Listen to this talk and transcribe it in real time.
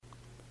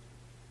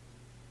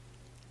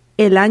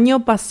El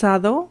año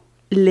pasado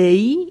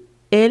leí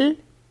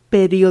el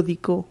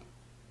periódico.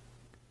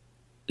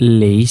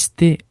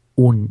 ¿Leíste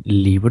un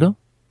libro?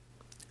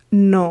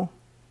 No,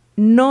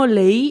 no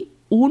leí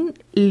un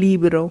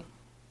libro.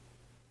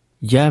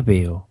 Ya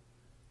veo.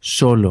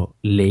 Solo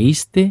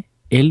leíste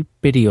el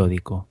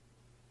periódico.